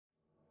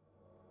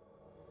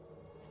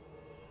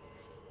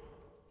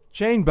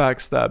Chain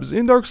backstabs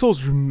in Dark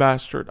Souls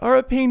Remastered are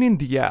a pain in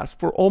the ass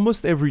for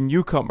almost every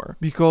newcomer,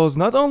 because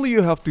not only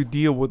you have to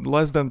deal with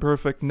less than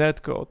perfect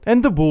netcode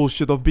and the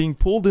bullshit of being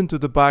pulled into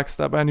the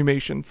backstab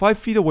animation 5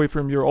 feet away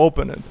from your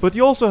opponent, but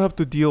you also have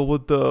to deal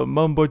with the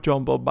mumbo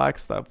jumbo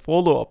backstab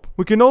follow-up.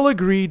 We can all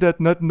agree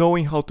that not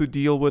knowing how to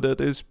deal with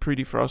it is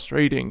pretty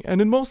frustrating,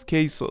 and in most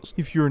cases,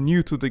 if you're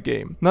new to the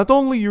game, not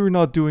only you're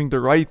not doing the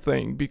right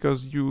thing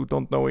because you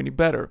don't know any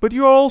better, but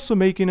you are also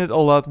making it a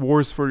lot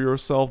worse for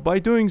yourself by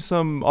doing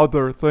some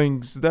other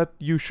things that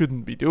you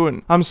shouldn't be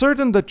doing. I'm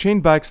certain that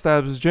chain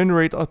backstabs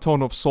generate a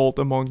ton of salt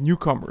among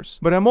newcomers,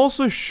 but I'm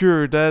also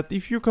sure that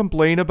if you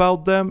complain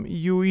about them,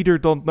 you either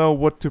don't know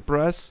what to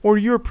press, or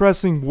you're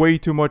pressing way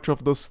too much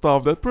of the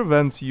stuff that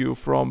prevents you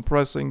from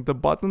pressing the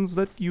buttons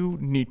that you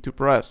need to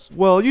press.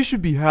 Well, you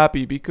should be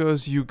happy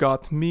because you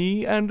got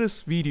me and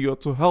this video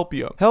to help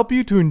you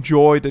to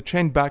enjoy the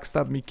chain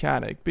backstab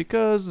mechanic,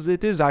 because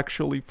it is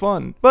actually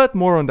fun, but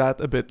more on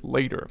that a bit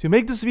later. To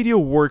make this video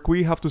work,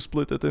 we have to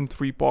split it in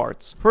 3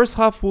 parts. First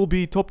half will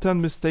be top 10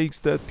 mistakes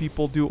that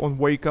people do on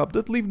wake up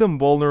that leave them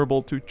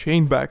vulnerable to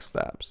chain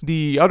backstabs.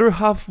 The other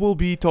half will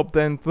be top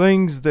 10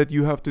 things that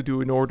you have to do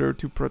in order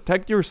to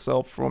protect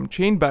yourself from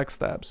chain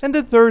backstabs. And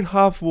the third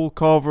half will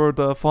cover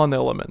the fun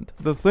element,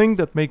 the thing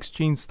that makes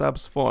chain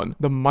stabs fun,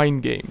 the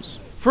mind games.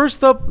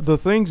 First up, the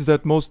things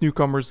that most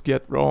newcomers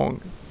get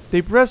wrong.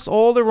 They press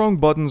all the wrong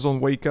buttons on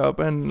wake up,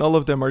 and all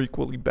of them are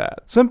equally bad.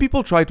 Some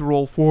people try to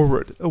roll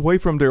forward, away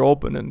from their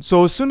opponent,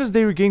 so as soon as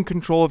they regain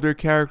control of their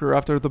character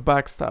after the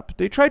backstab,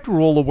 they try to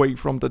roll away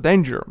from the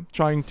danger,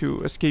 trying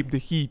to escape the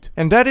heat.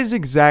 And that is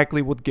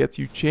exactly what gets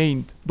you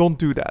chained. Don't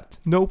do that.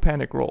 No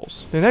panic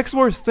rolls. The next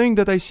worst thing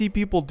that I see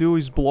people do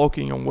is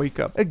blocking on wake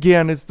up.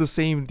 Again, it's the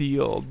same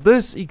deal.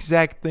 This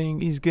exact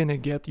thing is gonna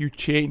get you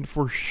chained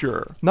for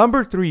sure.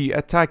 Number 3,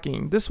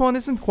 attacking. This one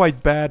isn't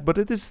quite bad, but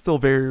it is still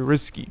very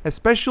risky,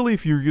 especially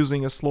if you're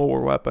using a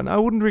slower weapon. I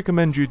wouldn't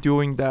recommend you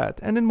doing that,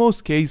 and in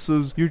most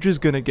cases, you're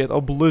just gonna get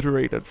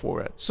obliterated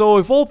for it. So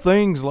if all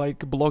things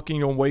like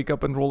blocking on wake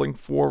up and rolling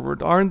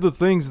forward aren't the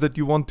things that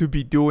you want to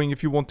be doing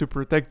if you want to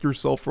protect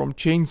yourself from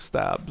chain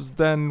stabs,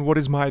 then what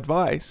is my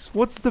advice?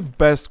 What's the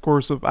best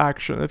course of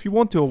action if you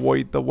want to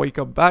avoid the wake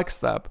up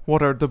backstab?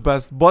 What are the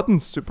best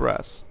buttons to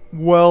press?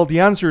 Well, the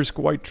answer is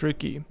quite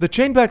tricky. The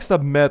chain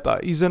backstab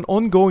meta is an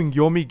ongoing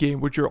Yomi game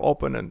with your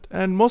opponent,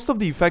 and most of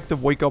the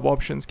effective wake up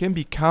options can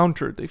be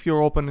countered if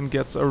your opponent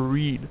gets a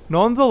read.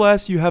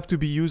 Nonetheless, you have to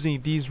be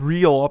using these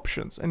real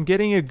options and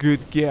getting a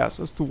good guess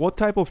as to what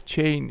type of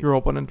chain your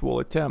opponent will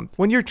attempt.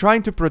 When you're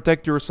trying to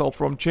protect yourself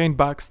from chain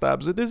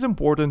backstabs, it is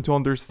important to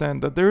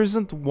understand that there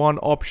isn't one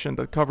option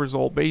that covers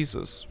all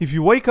bases. If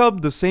you wake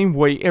up the same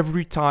way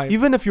every time,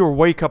 even if your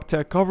wake up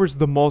tech covers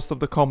the most of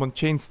the common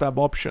chain stab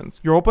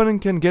options, your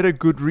opponent can get a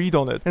good read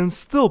on it and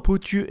still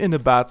put you in a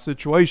bad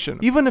situation,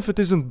 even if it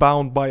isn't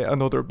bound by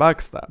another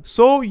backstab.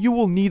 So you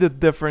will need a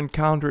different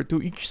counter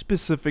to each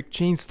specific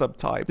chain stab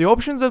type. The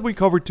options that we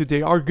covered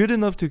today are good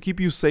enough to keep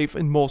you safe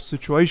in most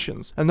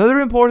situations. Another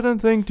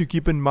important thing to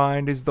keep in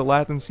mind is the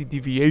latency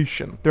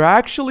deviation. There are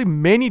actually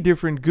many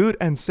different good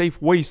and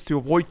safe ways to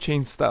avoid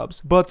chain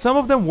stabs, but some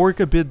of them work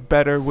a bit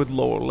better with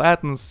lower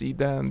latency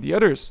than the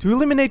others. To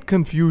eliminate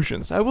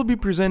confusions, I will be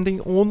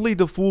presenting only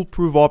the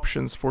foolproof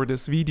options for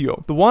this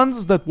video, the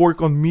ones that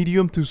work on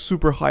medium to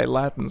super high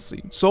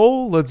latency.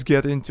 So let's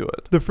get into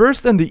it. The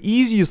first and the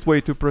easiest way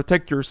to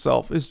protect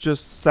yourself is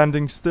just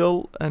standing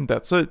still, and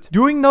that's it.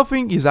 Doing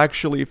nothing is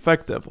actually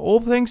effective, all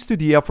thanks to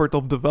the effort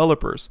of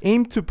developers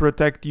aimed to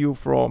protect you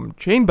from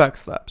chain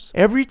backstabs.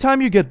 Every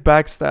time you get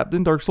backstabbed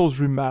in Dark Souls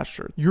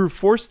Remastered, you're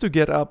forced to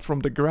get up from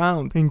the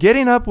ground, and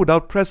getting up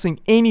without pressing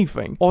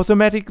anything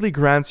automatically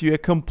grants you a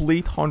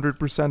complete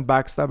 100%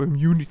 backstab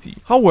immunity.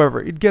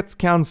 However, it gets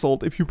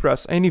cancelled if you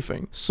press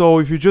anything. So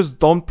if you just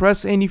don't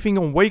press anything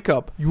on wake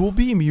up, you will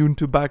be immune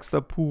to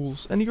backstab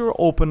pools, and your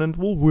opponent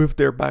will whiff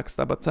their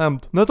backstab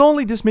attempt. Not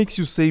only this makes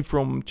you safe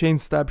from chain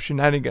stab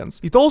shenanigans,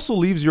 it also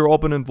leaves your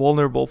opponent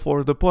vulnerable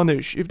for the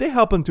punish if they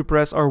happen to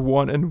press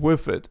R1 and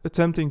whiff it,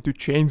 attempting to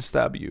chain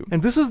stab you.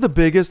 And this is the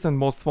biggest and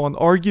most fun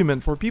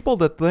argument for people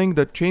that think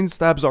that chain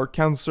stabs are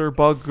cancer,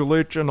 bug,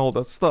 glitch, and all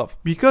that stuff,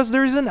 because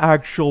there is an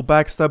actual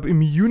backstab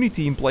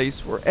immunity in place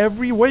for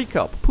every wake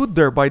up, put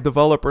there by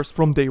developers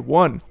from day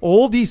one.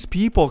 All these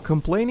people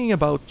complaining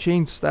about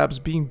chain stabs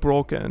being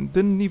broken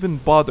didn't even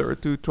bother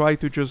to try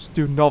to just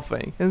do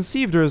nothing and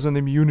see if there's an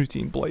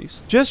immunity in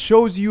place. Just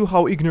shows you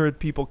how ignorant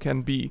people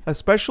can be,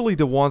 especially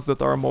the ones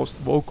that are most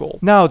vocal.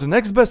 Now, the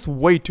next best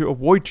way to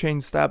avoid chain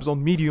stabs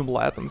on medium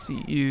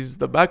latency is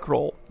the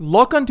backroll.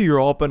 Lock onto your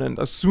opponent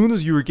as soon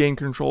as you regain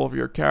control of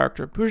your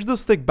character. Push the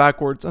stick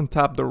backwards and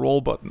tap the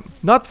roll button.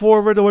 Not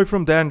forward away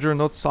from danger,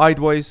 not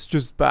sideways,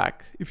 just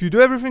back. If you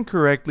do everything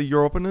correctly,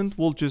 your opponent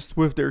will just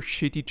whiff their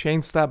shitty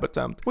chain stab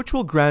attempt, which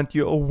will grant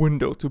you a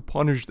window to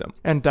punish them.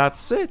 And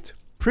that's it.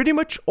 pretty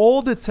much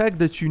all the tech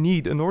that you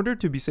need in order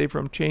to be safe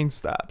from chain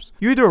stabs.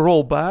 You either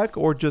roll back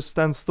or just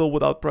stand still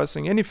without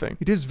pressing anything.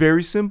 It is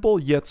very simple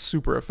yet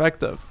super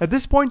effective. At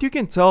this point you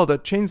can tell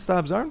that chain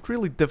stabs aren't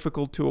really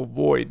difficult to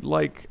avoid,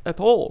 like at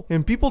all,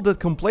 and people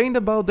that complained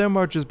about them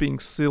are just being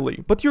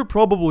silly. But you're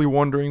probably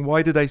wondering,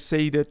 why did I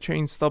say that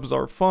chain stabs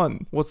are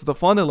fun? What's the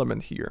fun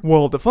element here?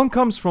 Well, the fun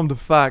comes from the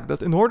fact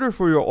that in order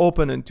for your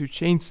opponent to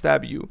chain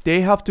stab you, they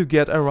have to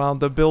get around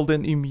the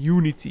built-in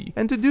immunity,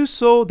 and to do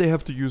so they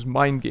have to use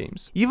mind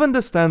games. Even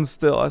the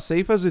standstill, as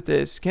safe as it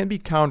is, can be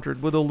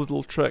countered with a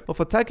little trick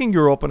of attacking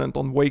your opponent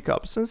on wake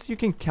up, since you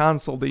can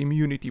cancel the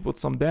immunity with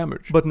some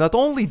damage. But not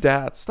only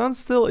that,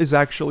 standstill is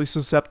actually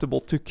susceptible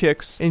to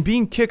kicks, and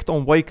being kicked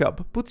on wake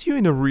up puts you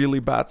in a really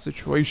bad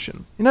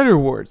situation. In other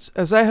words,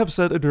 as I have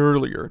said it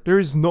earlier, there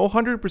is no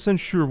 100%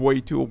 sure way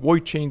to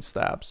avoid chain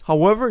stabs.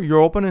 However,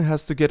 your opponent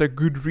has to get a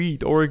good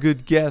read or a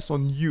good guess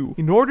on you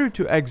in order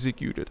to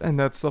execute it, and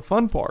that's the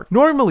fun part.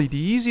 Normally, the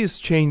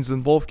easiest chains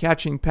involve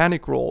catching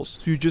panic rolls,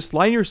 so you just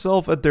line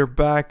yourself at their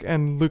back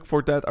and look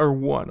for that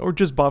R1, or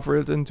just buffer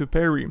it into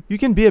parry. You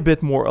can be a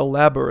bit more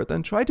elaborate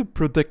and try to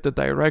predict the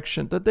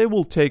direction that they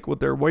will take with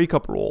their wake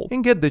up roll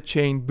and get the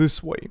chain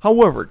this way.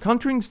 However,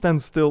 countering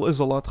standstill is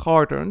a lot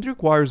harder and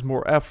requires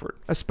more effort,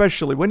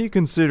 especially when you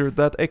consider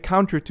that a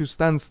counter to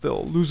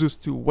standstill loses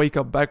to wake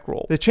up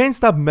backroll. The chain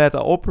stab meta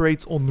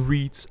operates on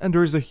reads, and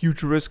there is a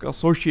huge risk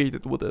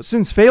associated with it,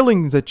 since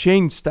failing the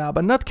chain stab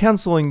and not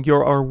cancelling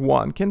your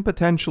R1 can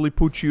potentially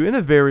put you in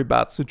a very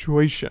bad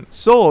situation.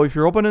 So if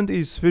your opponent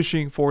is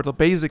fishing for the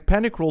basic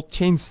panic roll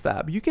chain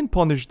stab, you can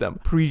punish them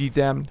pretty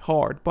damn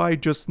hard by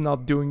just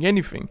not doing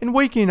anything and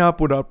waking up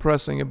without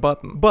pressing a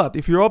button. But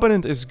if your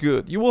opponent is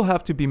good, you will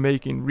have to be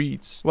making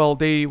reads. Well,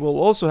 they will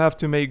also have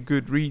to make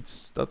good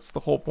reads, that's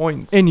the whole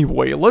point.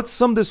 Anyway, let's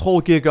sum this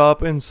whole gig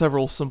up in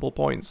several simple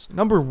points.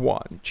 Number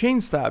 1, chain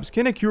stabs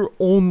can occur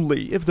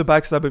only if the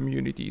backstab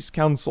immunity is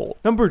cancelled.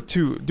 Number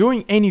 2,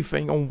 doing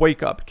anything on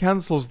wake up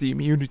cancels the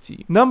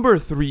immunity. Number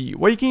 3,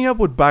 waking up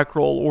with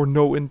backroll or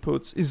no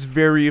inputs is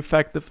very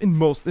effective in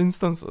most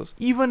instances,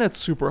 even at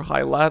super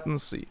high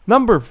latency.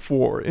 Number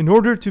 4, in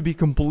order to be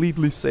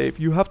completely safe,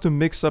 you have to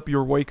mix up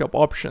your wake up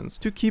options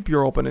to keep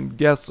your opponent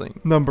guessing.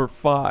 Number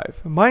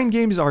 5, mind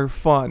games are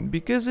fun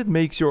because it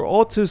makes your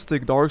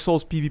autistic Dark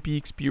Souls PvP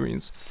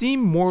experience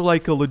seem more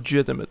like a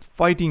legitimate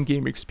fighting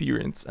game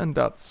experience, and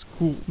that's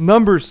cool.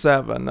 Number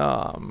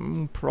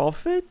 7,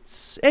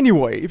 profits?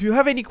 Anyway, if you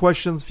have any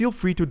questions, feel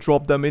free to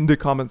drop them in the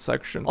comment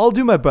section. I'll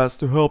do my best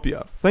to help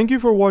you. Thank you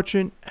for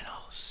watching, and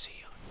I'll see you.